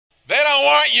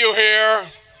want you here.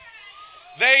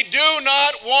 They do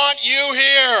not want you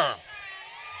here.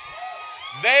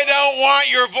 They don't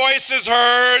want your voices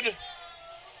heard.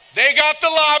 They got the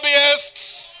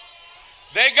lobbyists.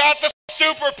 They got the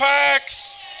super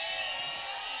PACs.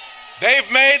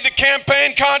 They've made the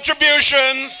campaign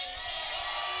contributions.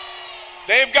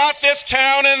 They've got this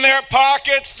town in their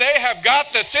pockets. They have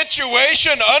got the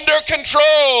situation under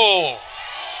control.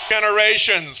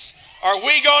 Generations. Are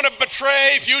we going to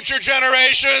betray future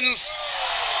generations?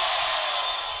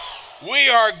 We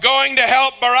are going to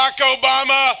help Barack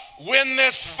Obama win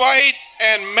this fight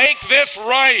and make this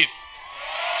right.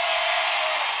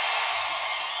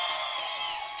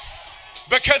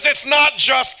 Because it's not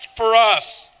just for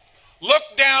us. Look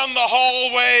down the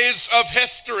hallways of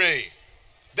history.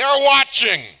 They're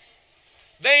watching.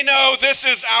 They know this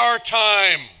is our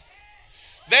time.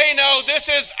 They know this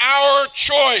is our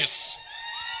choice.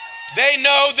 They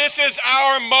know this is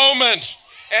our moment.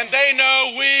 And they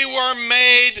know we were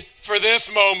made for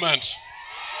this moment.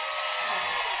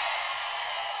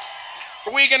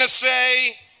 Are we going to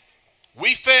say,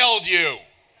 we failed you?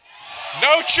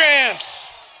 No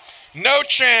chance. No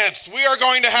chance. We are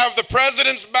going to have the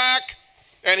president's back,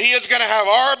 and he is going to have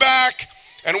our back,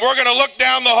 and we're going to look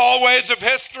down the hallways of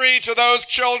history to those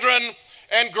children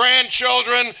and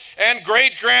grandchildren and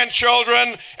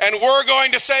great-grandchildren, and we're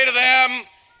going to say to them,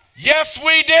 yes,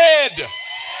 we did.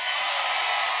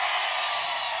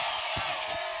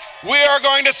 We are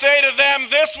going to say to them,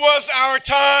 this was our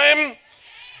time,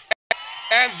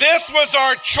 and this was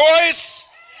our choice,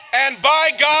 and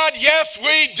by God, yes,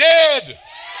 we did.